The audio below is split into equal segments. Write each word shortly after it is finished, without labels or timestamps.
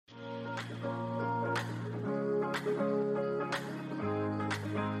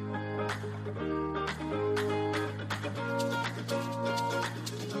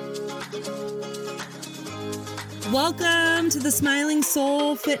Welcome to the Smiling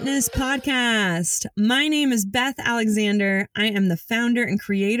Soul Fitness Podcast. My name is Beth Alexander. I am the founder and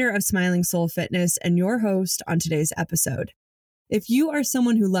creator of Smiling Soul Fitness and your host on today's episode. If you are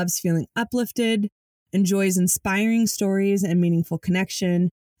someone who loves feeling uplifted, enjoys inspiring stories and meaningful connection,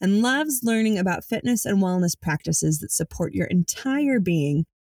 and loves learning about fitness and wellness practices that support your entire being,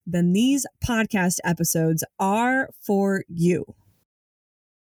 then these podcast episodes are for you.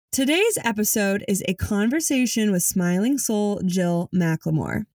 Today's episode is a conversation with Smiling Soul Jill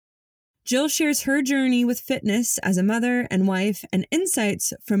McLemore. Jill shares her journey with fitness as a mother and wife and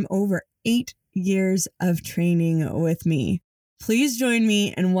insights from over 8 years of training with me. Please join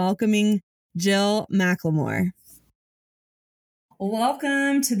me in welcoming Jill McLemore.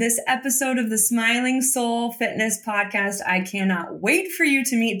 Welcome to this episode of the Smiling Soul Fitness Podcast. I cannot wait for you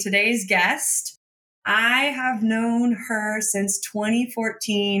to meet today's guest. I have known her since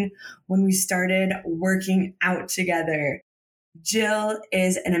 2014 when we started working out together. Jill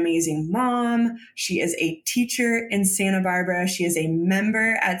is an amazing mom. She is a teacher in Santa Barbara. She is a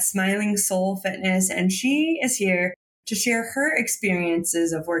member at Smiling Soul Fitness, and she is here to share her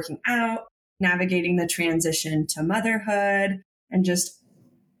experiences of working out, navigating the transition to motherhood, and just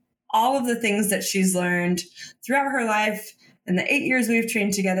all of the things that she's learned throughout her life in the 8 years we've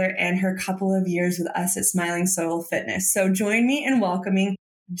trained together and her couple of years with us at Smiling Soul Fitness. So join me in welcoming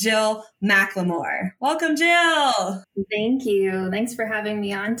Jill McLemore. Welcome, Jill. Thank you. Thanks for having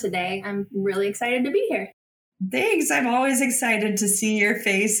me on today. I'm really excited to be here. Thanks. I'm always excited to see your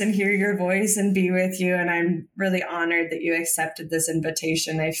face and hear your voice and be with you. And I'm really honored that you accepted this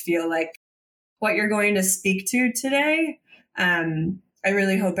invitation. I feel like what you're going to speak to today, I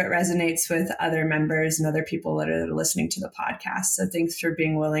really hope it resonates with other members and other people that are listening to the podcast. So thanks for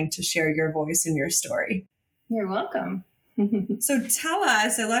being willing to share your voice and your story. You're welcome. So tell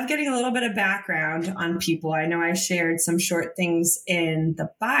us, I love getting a little bit of background on people. I know I shared some short things in the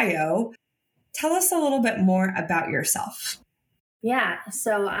bio. Tell us a little bit more about yourself. Yeah,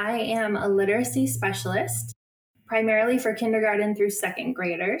 so I am a literacy specialist, primarily for kindergarten through second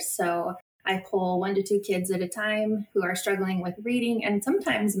graders. So I pull 1 to 2 kids at a time who are struggling with reading and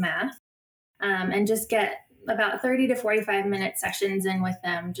sometimes math, and just get about 30 to 45 minute sessions in with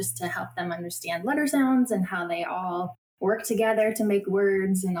them just to help them understand letter sounds and how they all work together to make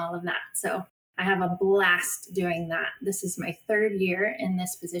words and all of that. So I have a blast doing that. This is my 3rd year in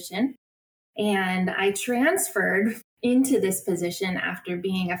this position. And I transferred into this position after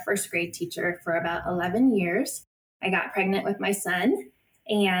being a first grade teacher for about 11 years. I got pregnant with my son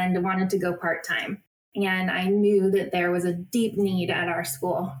and wanted to go part-time. And I knew that there was a deep need at our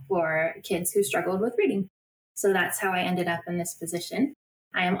school for kids who struggled with reading. So that's how I ended up in this position.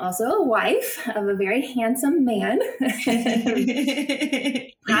 I am also a wife of a very handsome man,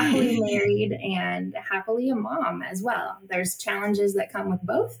 happily married and happily a mom as well. There's challenges that come with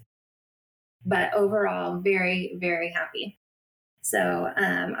both, but overall, very, very happy. So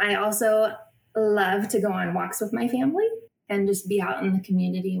I also love to go on walks with my family and just be out in the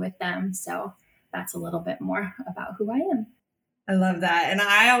community with them. So that's a little bit more about who I am. I love that. And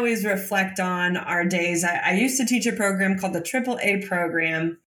I always reflect on our days. I used to teach a program called the AAA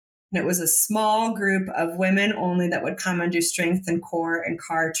program. And it was a small group of women only that would come and do strength and core and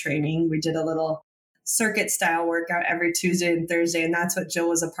car training. We did a little circuit style workout every Tuesday and Thursday. And that's what Jill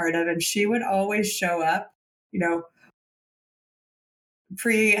was a part of. And she would always show up,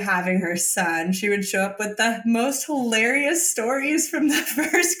 pre having her son. She would show up with the most hilarious stories from the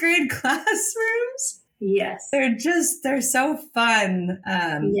first grade classrooms. Yes. They're so fun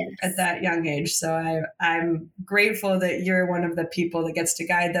Yes. at that young age. So I'm grateful that you're one of the people that gets to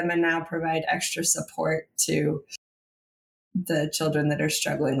guide them and now provide extra support to the children that are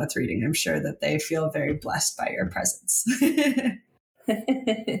struggling with reading. I'm sure that they feel very blessed by your presence.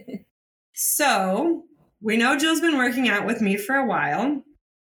 So we know Jill's been working out with me for a while.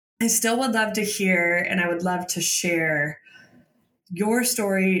 I still would love to hear, and I would love to share your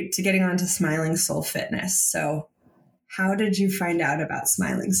story to getting onto Smiling Soul Fitness. So how did you find out about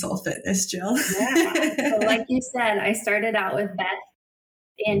Smiling Soul Fitness, Jill? Yeah. So like you said, I started out with Beth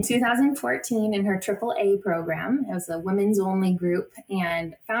in 2014 in her AAA program. It was a women's only group,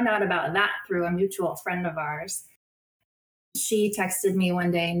 and found out about that through a mutual friend of ours. She texted me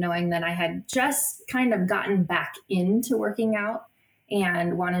one day knowing that I had just kind of gotten back into working out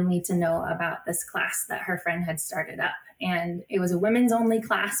and wanted me to know about this class that her friend had started up. And it was a women's only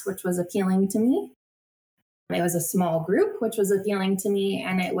class, which was appealing to me. It was a small group, which was appealing to me.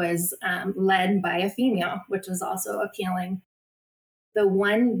 And it was led by a female, which was also appealing. The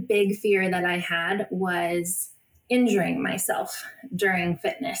one big fear that I had was injuring myself during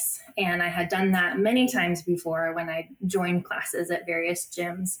fitness. And I had done that many times before when I joined classes at various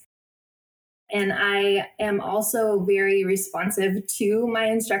gyms. And I am also very responsive to my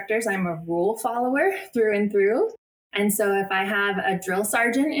instructors. I'm a rule follower through and through. And so if I have a drill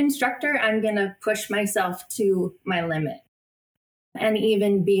sergeant instructor, I'm going to push myself to my limit and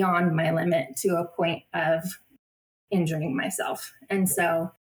even beyond my limit to a point of injuring myself. And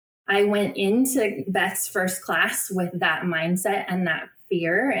so I went into Beth's first class with that mindset and that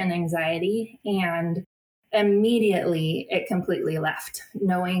fear and anxiety, and immediately it completely left,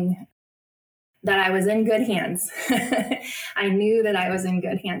 knowing that I was in good hands. I knew that I was in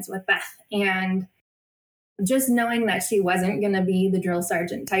good hands with Beth. And just knowing that she wasn't going to be the drill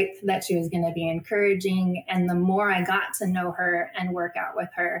sergeant type, that she was going to be encouraging. And the more I got to know her and work out with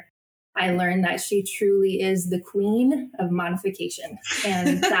her, I learned that she truly is the queen of modification.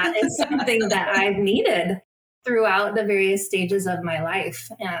 And that is something that I've needed throughout the various stages of my life.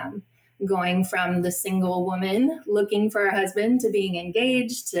 Going from the single woman looking for a husband to being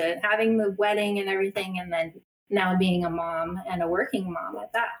engaged to having the wedding and everything, and then now being a mom and a working mom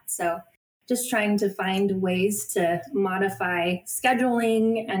at that. So just trying to find ways to modify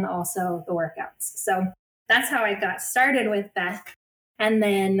scheduling and also the workouts. So that's how I got started with Beth. And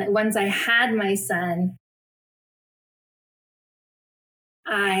then once I had my son,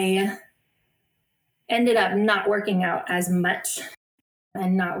 I ended up not working out as much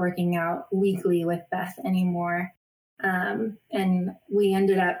and not working out weekly with Beth anymore. And we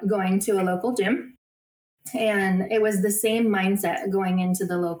ended up going to a local gym. And it was the same mindset going into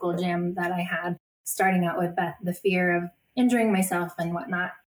the local gym that I had starting out with Beth, the fear of injuring myself and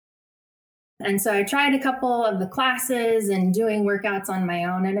whatnot. And so I tried a couple of the classes and doing workouts on my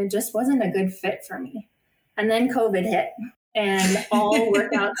own, and it just wasn't a good fit for me. And then COVID hit, and all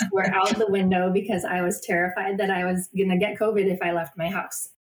workouts were out the window because I was terrified that I was going to get COVID if I left my house.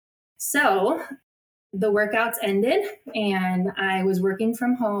 So the workouts ended, and I was working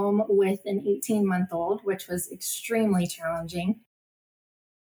from home with an 18-month-old, which was extremely challenging.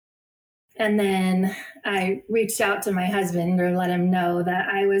 And then I reached out to my husband to let him know that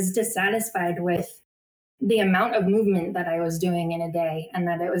I was dissatisfied with the amount of movement that I was doing in a day, and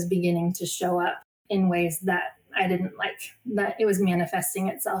that it was beginning to show up in ways that I didn't like, that it was manifesting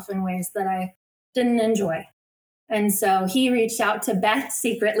itself in ways that I didn't enjoy. And so he reached out to Beth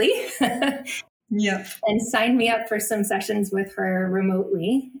secretly Yep. and signed me up for some sessions with her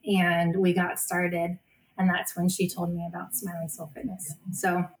remotely. And we got started. And that's when she told me about Smiling Soul Fitness.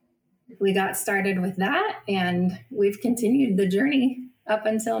 So we got started with that, and we've continued the journey up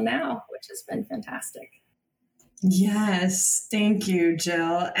until now, which has been fantastic. Yes. Thank you,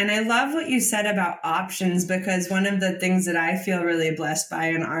 Jill. And I love what you said about options, because one of the things that I feel really blessed by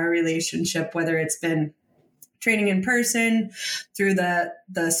in our relationship, whether it's been training in person through the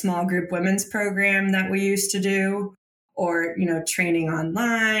small group women's program that we used to do, or, training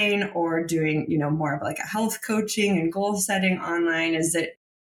online, or doing, more of like a health coaching and goal setting online, is that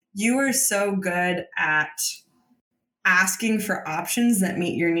you are so good at asking for options that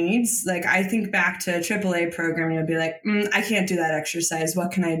meet your needs. Like, I think back to a AAA program, you'll be like, I can't do that exercise.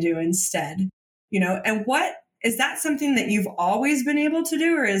 What can I do instead? And is that something that you've always been able to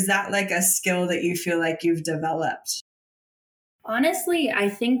do, or is that like a skill that you feel like you've developed? Honestly, I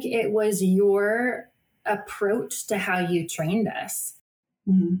think it was your approach to how you trained us,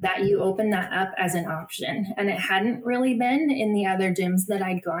 that you opened that up as an option. And it hadn't really been in the other gyms that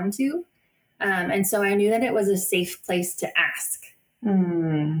I'd gone to. And so I knew that it was a safe place to ask.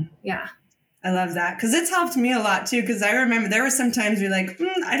 Yeah. I love that, because it's helped me a lot too. Because I remember there were some times you're like,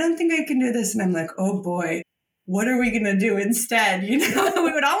 I don't think I can do this. And I'm like, oh boy, what are we going to do instead? We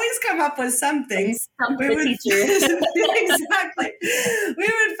would always come up with something. Exactly. We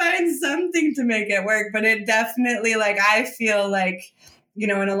would find something to make it work. But it definitely, I feel like, in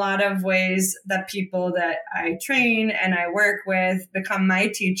a lot of ways, the people that I train and I work with become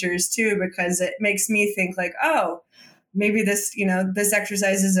my teachers too, because it makes me think like, oh, maybe this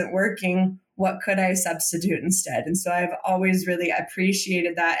exercise isn't working. What could I substitute instead? And so I've always really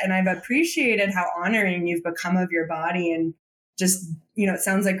appreciated that. And I've appreciated how honoring you've become of your body, and just, it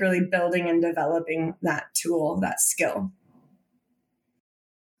sounds like really building and developing that tool, that skill.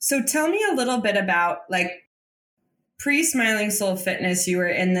 So tell me a little bit about pre-Smiling Soul Fitness. You were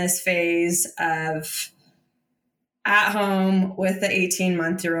in this phase of at home with the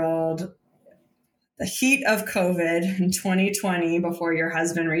 18-month-old, the heat of COVID in 2020, before your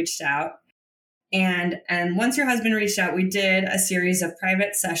husband reached out. And once your husband reached out, we did a series of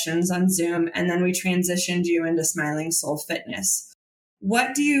private sessions on Zoom, and then we transitioned you into Smiling Soul Fitness.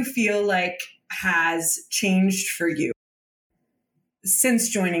 What do you feel like has changed for you since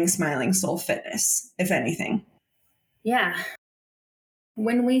joining Smiling Soul Fitness, if anything? Yeah.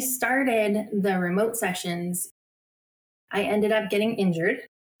 When we started the remote sessions, I ended up getting injured.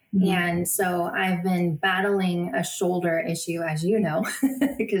 Mm-hmm. And so I've been battling a shoulder issue, as you know,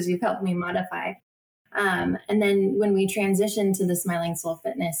 because you've helped me modify. And then when we transitioned to the Smiling Soul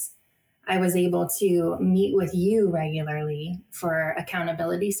Fitness, I was able to meet with you regularly for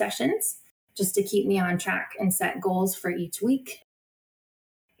accountability sessions, just to keep me on track and set goals for each week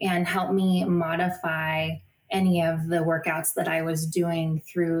and help me modify any of the workouts that I was doing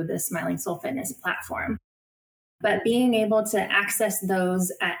through the Smiling Soul Fitness platform. But being able to access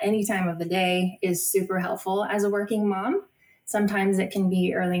those at any time of the day is super helpful as a working mom. Sometimes it can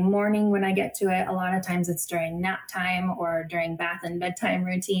be early morning when I get to it. A lot of times it's during nap time or during bath and bedtime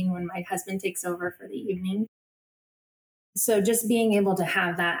routine when my husband takes over for the evening. So just being able to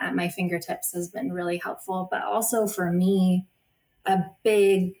have that at my fingertips has been really helpful. But also for me, a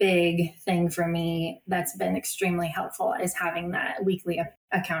big thing for me that's been extremely helpful is having that weekly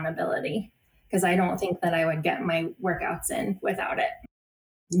accountability, because I don't think that I would get my workouts in without it.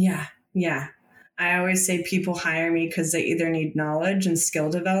 Yeah. I always say people hire me because they either need knowledge and skill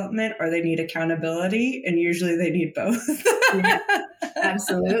development or they need accountability. And usually they need both. Yeah,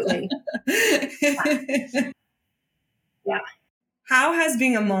 absolutely. Yeah. How has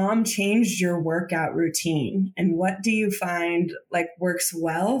being a mom changed your workout routine? And what do you find like works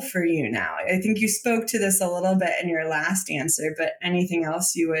well for you now? I think you spoke to this a little bit in your last answer, but anything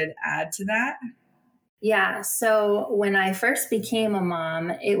else you would add to that? Yeah. So when I first became a mom,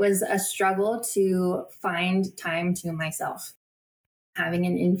 it was a struggle to find time to myself. Having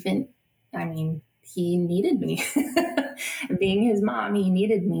an infant, I mean, he needed me. Being his mom, he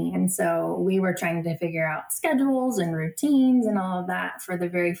needed me. And so we were trying to figure out schedules and routines and all of that for the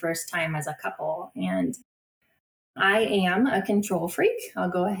very first time as a couple. And I am a control freak.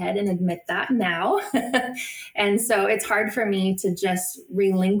 I'll go ahead and admit that now. And so it's hard for me to just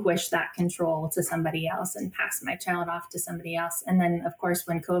relinquish that control to somebody else and pass my child off to somebody else. And then, of course,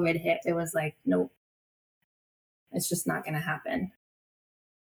 when COVID hit, it was like, nope, it's just not going to happen.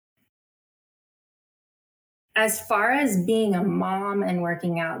 As far as being a mom and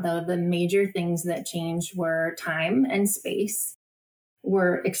working out, though, the major things that changed were time and space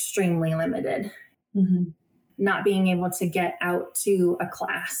were extremely limited. Mm-hmm. Not being able to get out to a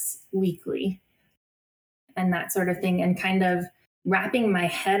class weekly and that sort of thing, and kind of wrapping my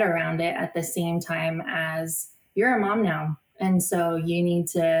head around it at the same time as you're a mom now. And so you need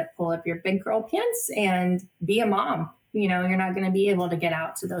to pull up your big girl pants and be a mom. You know, you're not going to be able to get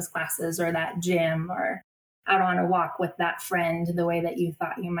out to those classes or that gym or out on a walk with that friend the way that you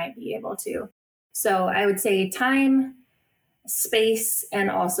thought you might be able to. So I would say time, space,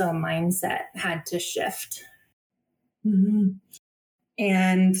 and also mindset had to shift. Mm-hmm.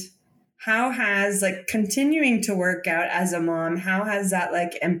 And how has like continuing to work out as a mom, how has that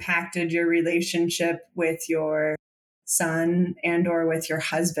like impacted your relationship with your son and or with your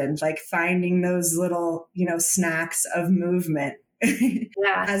husband, like finding those little, you know, snacks of movement?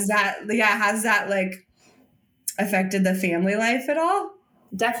 Yeah. Has that like affected the family life at all?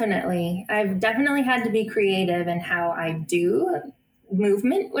 Definitely. I've definitely had to be creative in how I do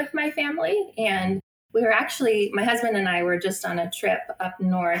movement with my family. And we were actually, my husband and I were just on a trip up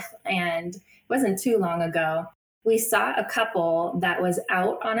north, and it wasn't too long ago. We saw a couple that was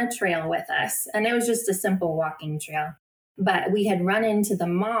out on a trail with us, and it was just a simple walking trail. But we had run into the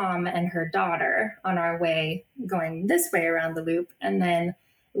mom and her daughter on our way going this way around the loop. And then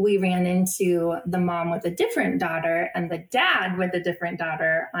we ran into the mom with a different daughter and the dad with a different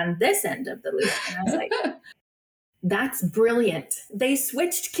daughter on this end of the loop. And I was like, that's brilliant. They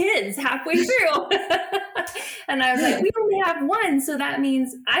switched kids halfway through. And I was like, we only have one. So that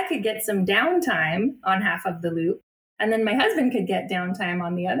means I could get some downtime on half of the loop. And then my husband could get downtime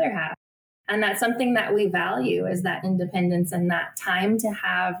on the other half. And that's something that we value, is that independence and that time to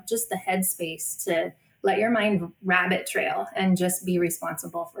have just the headspace to let your mind rabbit trail and just be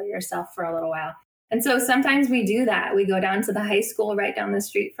responsible for yourself for a little while. And so sometimes we do that. We go down to the high school right down the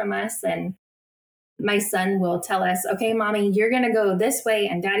street from us, and my son will tell us, okay, mommy, you're going to go this way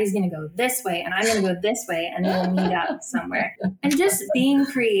and daddy's going to go this way and I'm going to go this way, and we'll meet up somewhere. And just being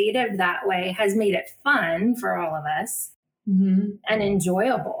creative that way has made it fun for all of us, mm-hmm. and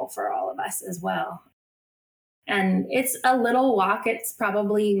enjoyable for all of us as well. And it's a little walk. It's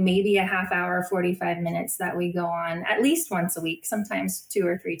probably maybe a half hour, 45 minutes that we go on at least once a week, sometimes 2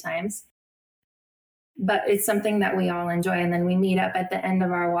 or 3 times. But it's something that we all enjoy. And then we meet up at the end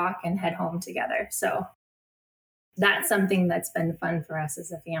of our walk and head home together. So that's something that's been fun for us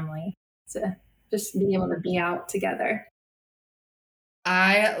as a family. to just be able to be out together.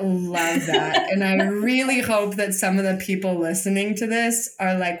 I love that. And I really hope that some of the people listening to this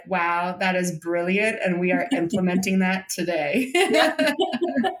are like, wow, that is brilliant. And we are implementing that today.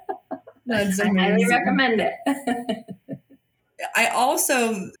 That's amazing. I highly recommend it. I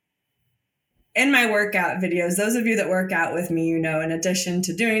also, in my workout videos, those of you that work out with me, in addition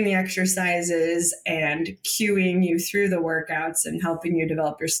to doing the exercises and cueing you through the workouts and helping you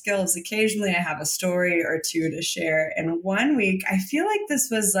develop your skills, occasionally I have a story or two to share. And one week, I feel like this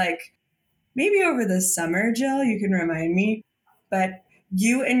was like maybe over the summer, Jill, you can remind me, but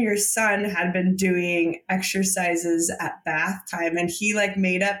you and your son had been doing exercises at bath time, and he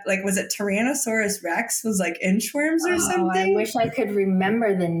made up, was it Tyrannosaurus Rex was inchworms or something? I wish I could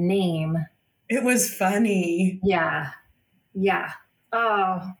remember the name. It was funny. Yeah.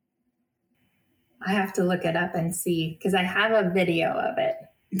 Oh, I have to look it up and see, because I have a video of it.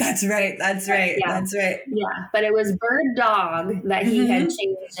 That's right. Yeah. Yeah, but it was Bird Dog that he had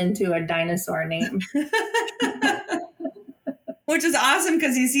changed into a dinosaur name. Which is awesome,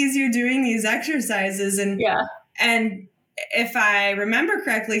 because he sees you doing these exercises, and if I remember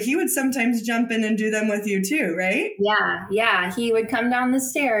correctly, he would sometimes jump in and do them with you too, right? Yeah. He would come down the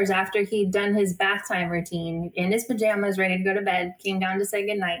stairs after he'd done his bath time routine in his pajamas, ready to go to bed, came down to say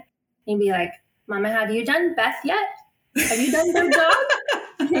goodnight. He'd be like, Mama, have you done Beth yet? Have you done Bird Dog?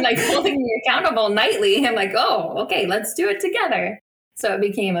 Holding me accountable nightly. I'm like, oh, okay, let's do it together. So it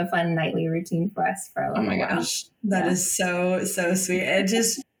became a fun nightly routine for us for a little while. Oh my gosh, that is so sweet.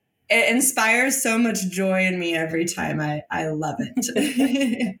 It inspires so much joy in me every time. I love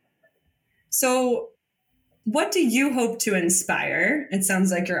it. So what do you hope to inspire? It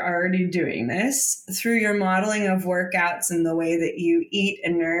sounds like you're already doing this through your modeling of workouts and the way that you eat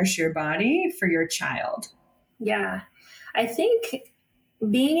and nourish your body for your child. Yeah, I think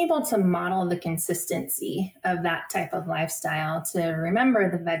being able to model the consistency of that type of lifestyle, to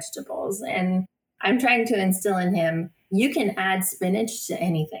remember the vegetables. And I'm trying to instill in him, you can add spinach to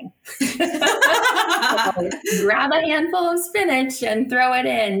anything. Grab a handful of spinach and throw it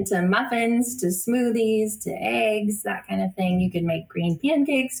in to muffins, to smoothies, to eggs, that kind of thing. You can make green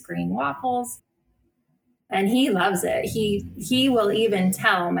pancakes, green waffles. And he loves it. He will even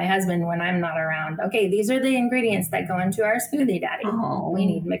tell my husband when I'm not around, okay, these are the ingredients that go into our smoothie, Daddy. Oh. We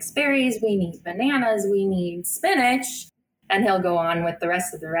need mixed berries, we need bananas, we need spinach. And he'll go on with the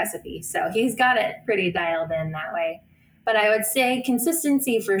rest of the recipe. So he's got it pretty dialed in that way. But I would say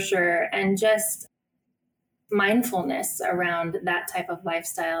consistency for sure, and just mindfulness around that type of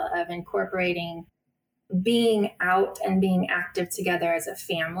lifestyle of incorporating being out and being active together as a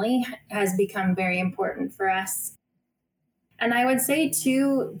family has become very important for us. And I would say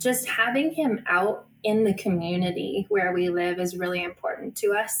too, just having him out in the community where we live is really important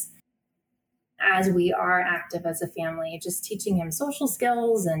to us as we are active as a family, just teaching him social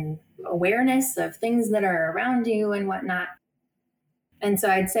skills and awareness of things that are around you and whatnot. And so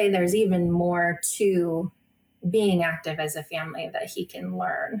I'd say there's even more to being active as a family that he can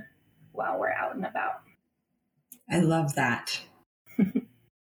learn while we're out and about. I love that.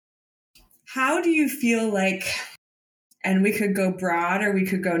 How do you feel like, and we could go broad or we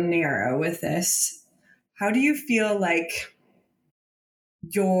could go narrow with this, how do you feel like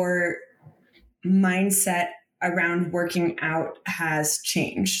your mindset around working out has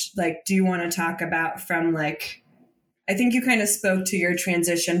changed? Do you want to talk about from I think you kind of spoke to your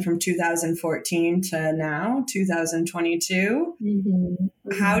transition from 2014 to now, 2022. Mm-hmm.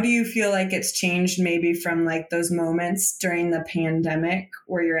 How do you feel like it's changed maybe from those moments during the pandemic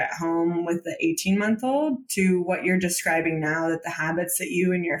where you're at home with the 18-month-old to what you're describing now, that the habits that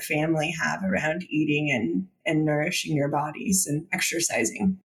you and your family have around eating and nourishing your bodies and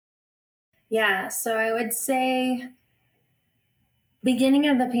exercising? Yeah, so I would say beginning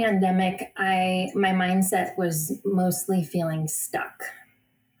of the pandemic, my mindset was mostly feeling stuck,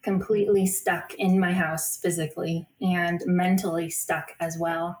 completely stuck in my house physically and mentally stuck as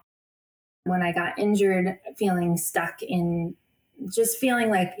well. When I got injured, feeling stuck in just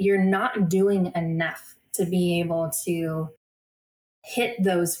feeling like you're not doing enough to be able to hit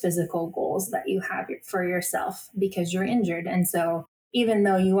those physical goals that you have for yourself because you're injured. And so even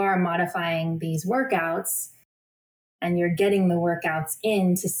though you are modifying these workouts and you're getting the workouts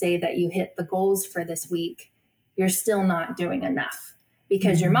in to say that you hit the goals for this week, you're still not doing enough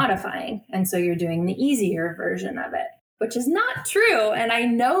because you're modifying. And so you're doing the easier version of it, which is not true. And I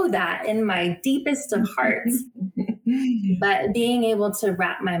know that in my deepest of hearts. But being able to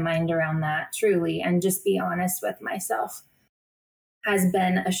wrap my mind around that truly and just be honest with myself. has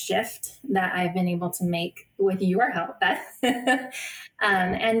been a shift that I've been able to make with your help, Beth.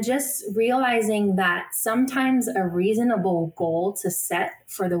 And just realizing that sometimes a reasonable goal to set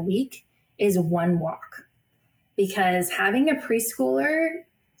for the week is one walk. Because having a preschooler,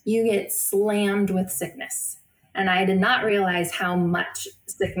 you get slammed with sickness. And I did not realize how much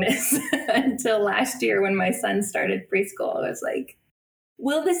sickness until last year when my son started preschool. I was like,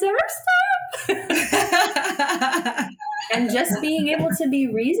 will this ever stop? And just being able to be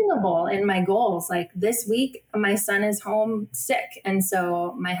reasonable in my goals. Like this week, my son is home sick. And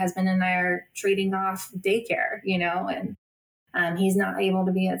so my husband and I are trading off daycare, and he's not able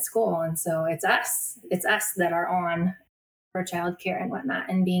to be at school. And so it's us that are on for childcare and whatnot,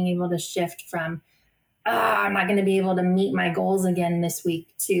 and being able to shift from, I'm not going to be able to meet my goals again this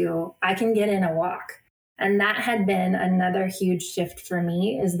week to I can get in a walk. And that had been another huge shift for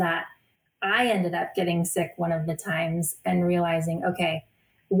me, is that I ended up getting sick one of the times and realizing, okay,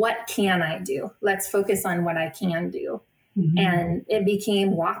 what can I do? Let's focus on what I can do. Mm-hmm. And it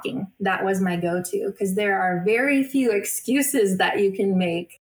became walking. That was my go-to, because there are very few excuses that you can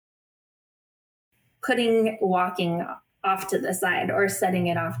make putting walking off to the side or setting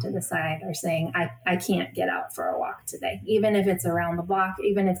it off to the side or saying, I can't get out for a walk today, even if it's around the block,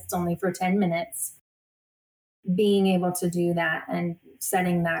 even if it's only for 10 minutes. Being able to do that and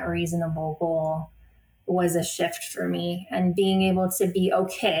setting that reasonable goal was a shift for me, and being able to be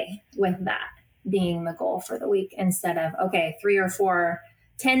okay with that being the goal for the week, instead of, okay, 3 or 4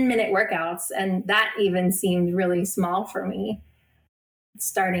 10-minute workouts. And that even seemed really small for me,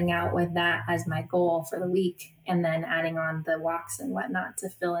 starting out with that as my goal for the week, and then adding on the walks and whatnot to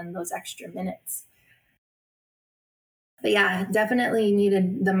fill in those extra minutes. But yeah, definitely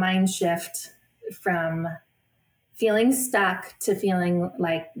needed the mind shift from feeling stuck to feeling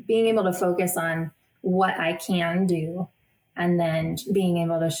like being able to focus on what I can do, and then being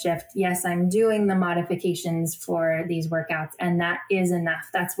able to shift. Yes, I'm doing the modifications for these workouts, and that is enough.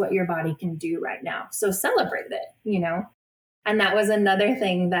 That's what your body can do right now. So celebrate it, And that was another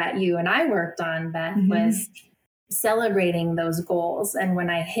thing that you and I worked on, Beth, was celebrating those goals. And when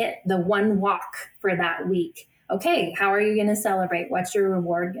I hit the one walk for that week, okay, how are you going to celebrate? What's your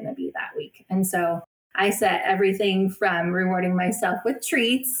reward going to be that week? And so I set everything from rewarding myself with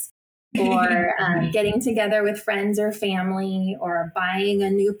treats, or getting together with friends or family, or buying a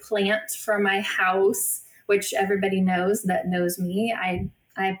new plant for my house, which everybody knows that knows me. I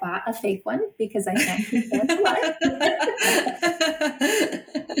bought a fake one because I can't keep plants alive.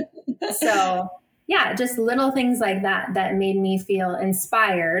 So yeah, just little things like that made me feel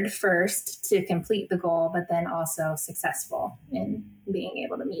inspired first to complete the goal, but then also successful in being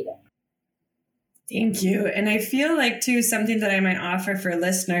able to meet it. Thank you. And I feel like, too, something that I might offer for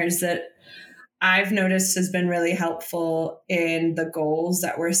listeners that I've noticed has been really helpful in the goals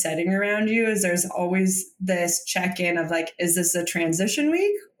that we're setting around you is there's always this check-in of like, is this a transition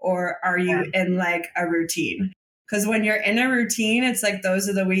week, or are you in like a routine? Because when you're in a routine, it's like those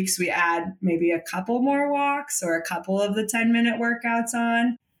are the weeks we add maybe a couple more walks or a couple of the 10-minute workouts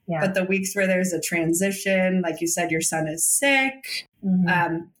on. Yeah. But the weeks where there's a transition, like you said, your son is sick,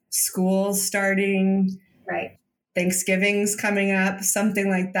 school's starting, right? Thanksgiving's coming up, something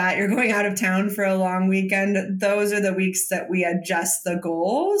like that. You're going out of town for a long weekend. Those are the weeks that we adjust the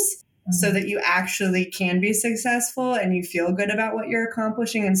goals so that you actually can be successful and you feel good about what you're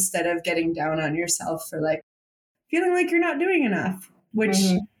accomplishing, instead of getting down on yourself for like feeling like you're not doing enough, which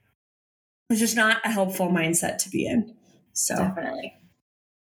is just not a helpful mindset to be in. So definitely.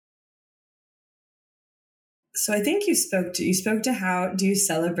 So I think you spoke to how do you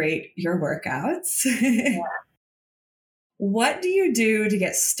celebrate your workouts? Yeah. What do you do to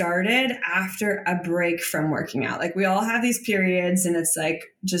get started after a break from working out? Like we all have these periods, and it's like,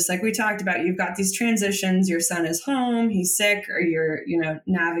 just like we talked about, you've got these transitions, your son is home, he's sick, or you're,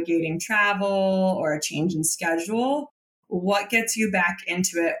 navigating travel or a change in schedule. What gets you back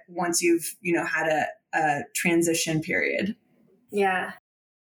into it once you've, had a transition period? Yeah.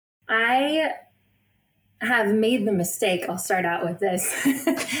 I have made the mistake. I'll start out with this.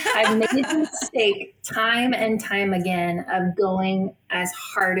 I've made the mistake time and time again of going as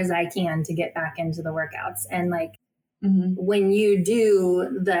hard as I can to get back into the workouts. And like when you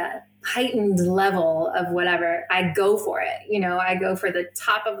do the heightened level of whatever, I go for it. I go for the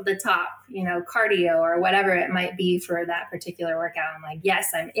top of the top, cardio or whatever it might be for that particular workout. I'm like,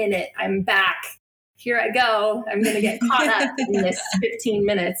 yes, I'm in it. I'm back. Here I go. I'm going to get caught up in this 15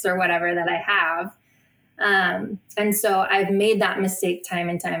 minutes or whatever that I have. And so I've made that mistake time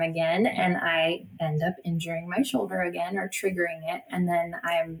and time again, and I end up injuring my shoulder again or triggering it. And then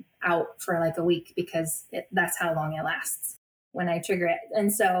I'm out for like a week because that's how long it lasts. when I trigger it.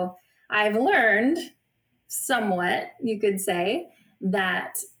 And so I've learned somewhat, you could say,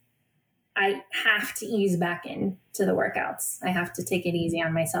 that I have to ease back into the workouts. I have to take it easy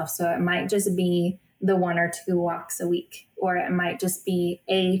on myself. So it might just be the 1 or 2 walks a week, or it might just be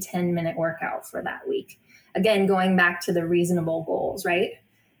a 10-minute workout for that week. Again, going back to the reasonable goals, right?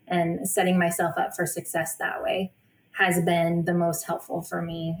 And setting myself up for success that way has been the most helpful for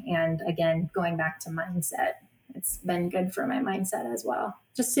me. And again, going back to mindset, it's been good for my mindset as well.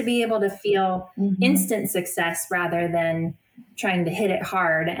 Just to be able to feel instant success rather than trying to hit it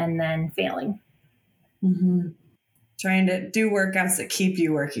hard and then failing. Trying to do workouts that keep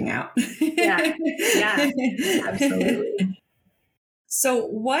you working out. Yeah, absolutely. So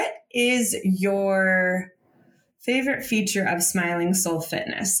what is your favorite feature of Smiling Soul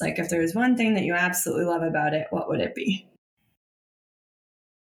Fitness? Like if there's one thing that you absolutely love about it, what would it be?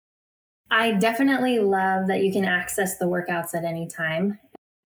 I definitely love that you can access the workouts at any time.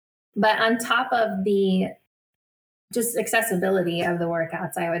 But on top of the just accessibility of the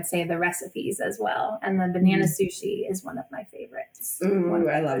workouts, I would say the recipes as well. And the banana sushi is one of my favorites. Ooh,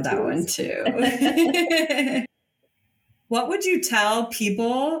 I love that one too. What would you tell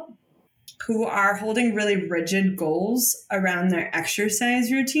people who are holding really rigid goals around their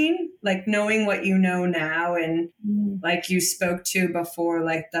exercise routine? Like knowing what you know now, and like you spoke to before,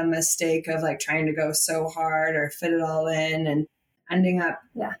 like the mistake of like trying to go so hard or fit it all in and ending up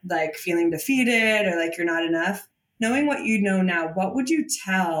like feeling defeated or like you're not enough. Knowing what you know now, what would you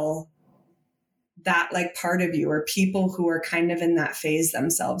tell that like part of you or people who are kind of in that phase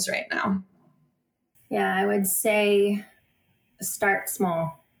themselves right now? Yeah, I would say start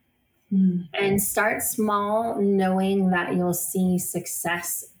small. And start small, knowing that you'll see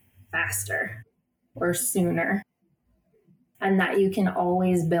success faster or sooner, and that you can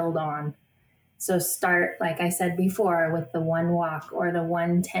always build on. So start, like I said before, with the 1 walk or the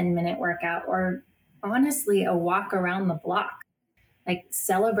 1 10-minute workout, or honestly, a walk around the block. Like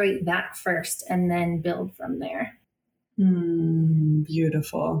celebrate that first and then build from there.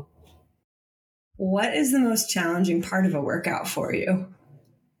 Beautiful. What is the most challenging part of a workout for you?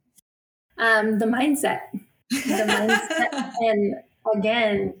 The mindset. And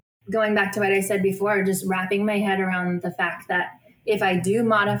again, going back to what I said before, just wrapping my head around the fact that if I do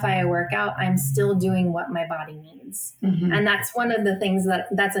modify a workout, I'm still doing what my body needs. And that's one of the things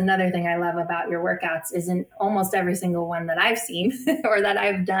that's another thing I love about your workouts is in almost every single one that I've seen or that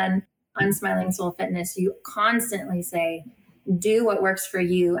I've done on Smiling Soul Fitness, you constantly say, do what works for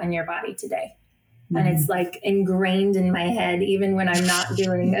you and your body today. And it's like ingrained in my head, even when I'm not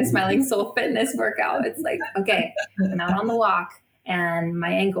doing a Smiling Soul Fitness workout. It's like, okay, I'm out on the walk and my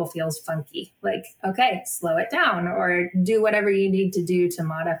ankle feels funky. Like, okay, slow it down or do whatever you need to do to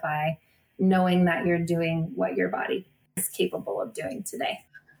modify, knowing that you're doing what your body is capable of doing today.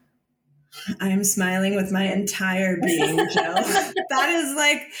 I'm smiling with my entire being, Jill. That is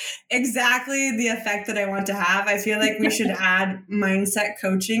like exactly the effect that I want to have. I feel like we should add mindset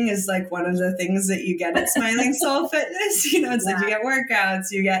coaching as like one of the things that you get at Smiling Soul Fitness. You know, it's like you get workouts,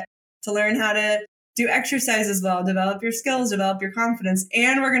 you get to learn how to do exercise as well, develop your skills, develop your confidence.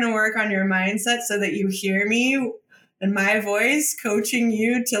 And we're going to work on your mindset so that you hear me and my voice coaching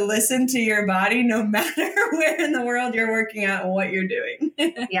you to listen to your body no matter where in the world you're working out and what you're doing.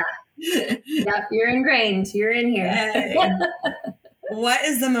 Yeah. Yep, you're ingrained. You're in here. Hey. What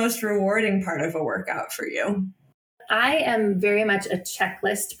is the most rewarding part of a workout for you? I am very much a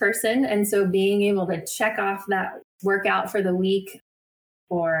checklist person. And so being able to check off that workout for the week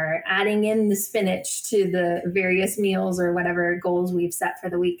or adding in the spinach to the various meals or whatever goals we've set for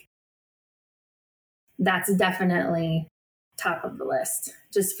the week, that's definitely top of the list.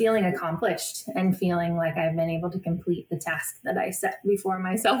 Just feeling accomplished and feeling like I've been able to complete the task that I set before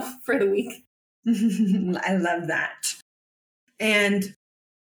myself for the week. I love that. And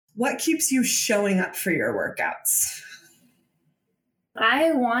what keeps you showing up for your workouts?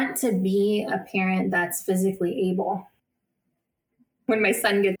 I want to be a parent that's physically able. When my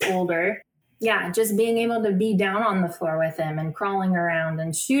son gets older, just being able to be down on the floor with him and crawling around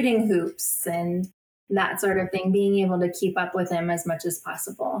and shooting hoops and that sort of thing, being able to keep up with him as much as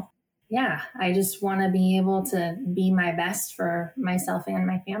possible. Yeah, I just want to be able to be my best for myself and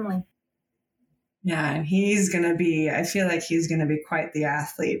my family. Yeah, and I feel like he's going to be quite the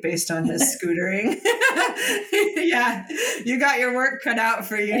athlete based on his scootering. Yeah, you got your work cut out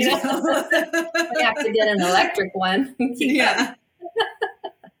for you. I have to get an electric one. Yeah.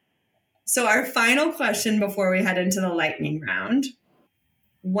 So our final question before we head into the lightning round.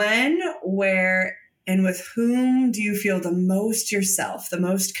 When, where, and with whom do you feel the most yourself, the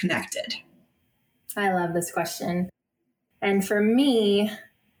most connected? I love this question. And for me,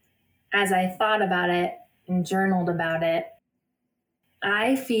 as I thought about it and journaled about it,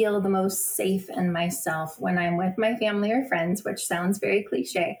 I feel the most safe in myself when I'm with my family or friends, which sounds very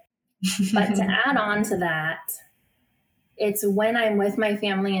cliche. But to add on to that, it's when I'm with my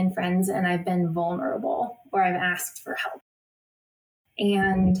family and friends and I've been vulnerable or I've asked for help.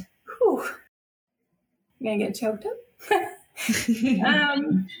 And whew, I'm going to get choked up.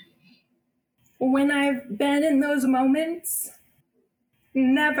 When I've been in those moments,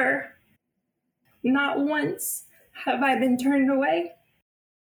 never, not once have I been turned away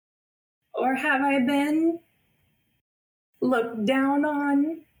or have I been looked down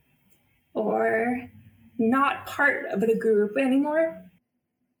on or not part of the group anymore.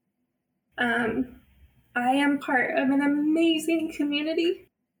 I am part of an amazing community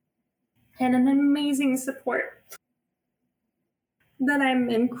and an amazing support that I'm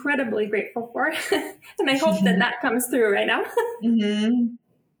incredibly grateful for. And I hope that comes through right now. Mm-hmm.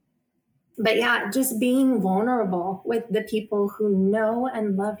 But yeah, just being vulnerable with the people who know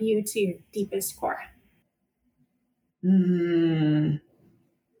and love you to your deepest core. Mm-hmm.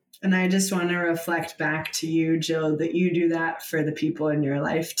 And I just want to reflect back to you, Jill, that you do that for the people in your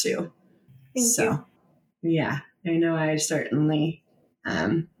life too. Thank you. Yeah, I know I certainly,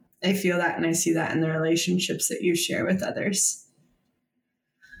 I feel that and I see that in the relationships that you share with others.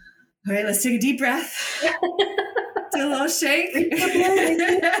 All right, let's take a deep breath. Do a little shake.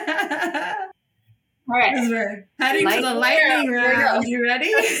 All right. We're heading to the lightning round. You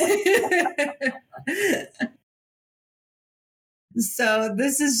ready? So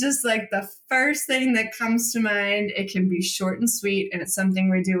this is just like the first thing that comes to mind. It can be short and sweet, and it's something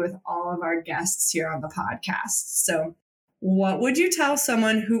we do with all of our guests here on the podcast. So what would you tell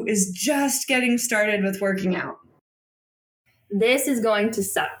someone who is just getting started with working out? This is going to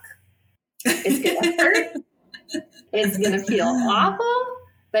suck. It's going to hurt. It's going to feel awful,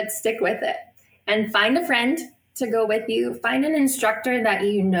 but stick with it. And find a friend to go with you. Find an instructor that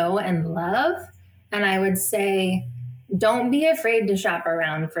you know and love. And I would say, don't be afraid to shop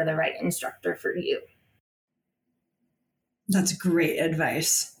around for the right instructor for you. That's great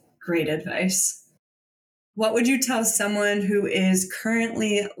advice. Great advice. What would you tell someone who is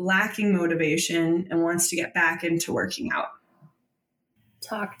currently lacking motivation and wants to get back into working out?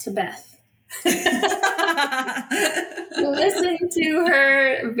 Talk to Beth. Listen to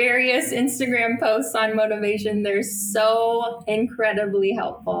her various Instagram posts on motivation. They're so incredibly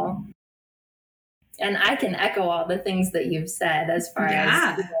helpful. And I can echo all the things that you've said as far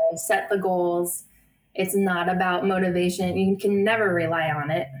as set the goals. It's not about motivation. You can never rely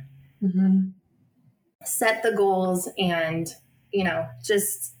on it. Mm-hmm. Set the goals and,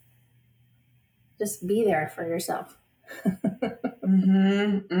 just be there for yourself.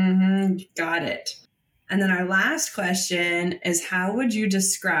 Got it. And then our last question is, how would you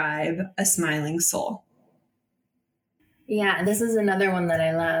describe a smiling soul? Yeah, this is another one that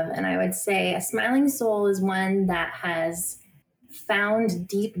I love. And I would say a smiling soul is one that has found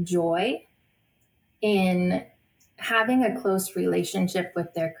deep joy in having a close relationship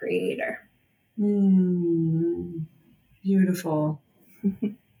with their creator. Beautiful.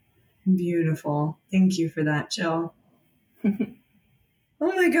 Beautiful. Thank you for that, Jill.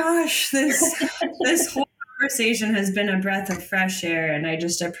 Oh my gosh, this whole conversation has been a breath of fresh air, and I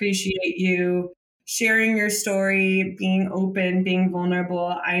just appreciate you sharing your story, being open, being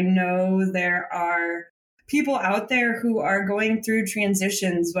vulnerable. I know there are people out there who are going through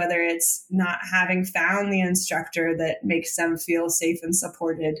transitions, whether it's not having found the instructor that makes them feel safe and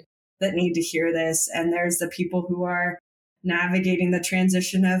supported, that need to hear this. And there's the people who are navigating the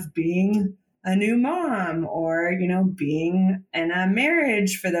transition of being a new mom or, being in a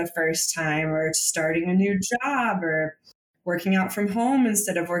marriage for the first time or starting a new job or working out from home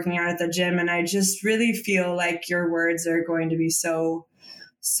instead of working out at the gym. And I just really feel like your words are going to be so,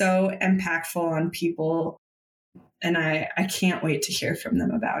 so impactful on people. And I can't wait to hear from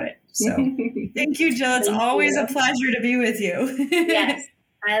them about it. So thank you, Jill. It's always a pleasure to be with you. Yes,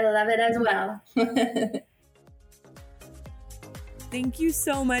 I love it as well. Thank you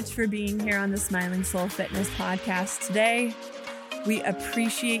so much for being here on the Smiling Soul Fitness podcast today. We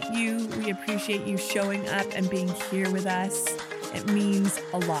appreciate you. We appreciate you showing up and being here with us. It means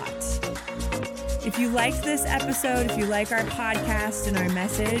a lot. If you liked this episode, if you like our podcast and our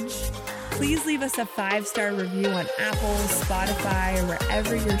message, please leave us a 5-star review on Apple, Spotify, or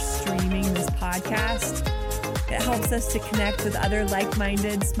wherever you're streaming this podcast. It helps us to connect with other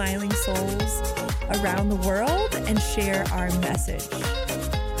like-minded smiling souls around the world and share our message.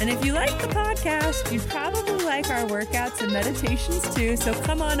 And if you like the podcast, you'd probably like like our workouts and meditations too, so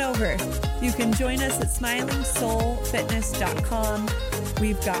come on over. You can join us at smilingsoulfitness.com.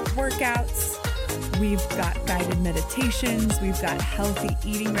 We've got workouts, we've got guided meditations, we've got healthy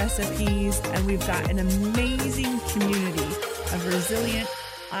eating recipes, and we've got an amazing community of resilient,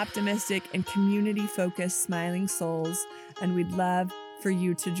 optimistic, and community-focused smiling souls, and we'd love for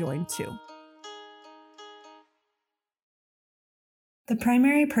you to join too. The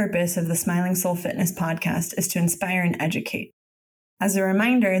primary purpose of the Smiling Soul Fitness podcast is to inspire and educate. As a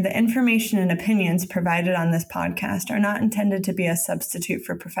reminder, the information and opinions provided on this podcast are not intended to be a substitute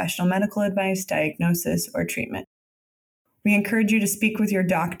for professional medical advice, diagnosis, or treatment. We encourage you to speak with your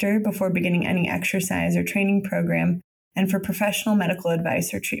doctor before beginning any exercise or training program and for professional medical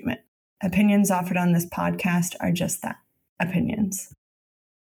advice or treatment. Opinions offered on this podcast are just that, opinions.